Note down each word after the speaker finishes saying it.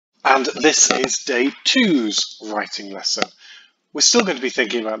And this is day 2's writing lesson. We're still going to be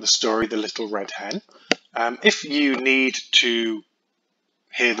thinking about the story, The Little Red Hen. If you need to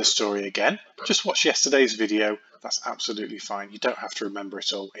hear the story again, just watch yesterday's video. That's absolutely fine. You don't have to remember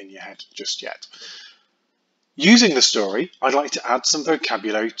it all in your head just yet. Using the story, I'd like to add some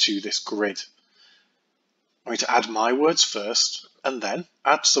vocabulary to this grid. I'm going to add my words first and then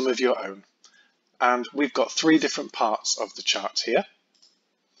add some of your own. And we've got 3 different parts of the chart here.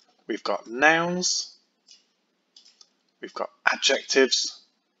 We've got nouns, we've got adjectives,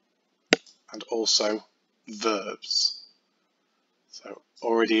 and also verbs. So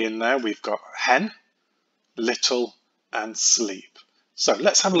already in there we've got hen, little, and sleep. So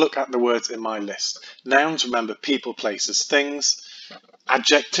let's have a look at the words in my list. Nouns, remember, people, places, things.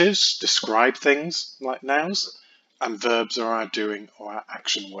 Adjectives describe things like nouns, and verbs are our doing or our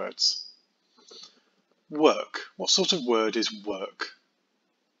action words. Work. What sort of word is work?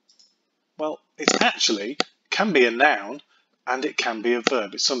 Well, it actually can be a noun and it can be a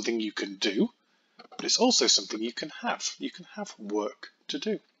verb. It's something you can do, but it's also something you can have. You can have work to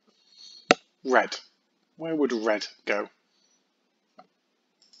do. Red. Where would red go?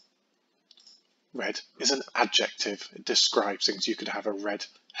 Red is an adjective. It describes things. You could have a red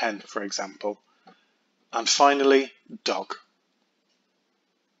hen, for example. And finally, dog.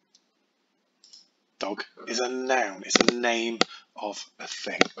 Dog is a noun. It's a name of a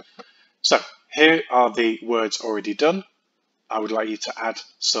thing. So here are the words already done. I would like you to add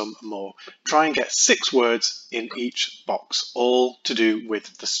some more. Try and get 6 words in each box, all to do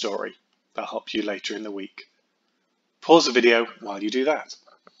with the story. That'll help you later in the week. Pause the video while you do that.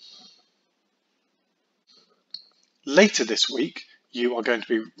 Later this week, you are going to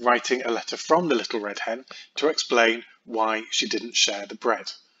be writing a letter from the Little Red Hen to explain why she didn't share the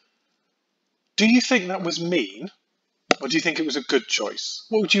bread. Do you think that was mean, or do you think it was a good choice?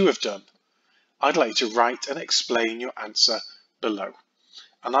 What would you have done? I'd like you to write and explain your answer below.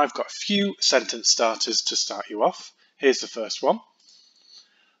 And I've got a few sentence starters to start you off. Here's the first one.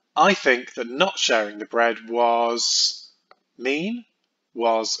 I think that not sharing the bread was mean,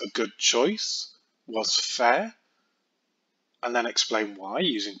 was a good choice, was fair, and then explain why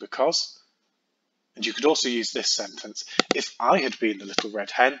using because. And you could also use this sentence. If I had been the Little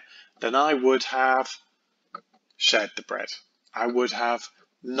Red Hen, then I would have shared the bread. I would have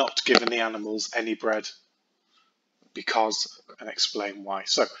not given the animals any bread because, and explain why.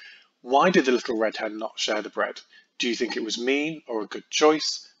 So, why did the Little Red Hen not share the bread? Do you think it was mean or a good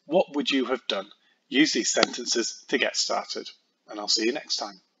choice? What would you have done? Use these sentences to get started, and I'll see you next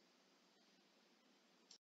time.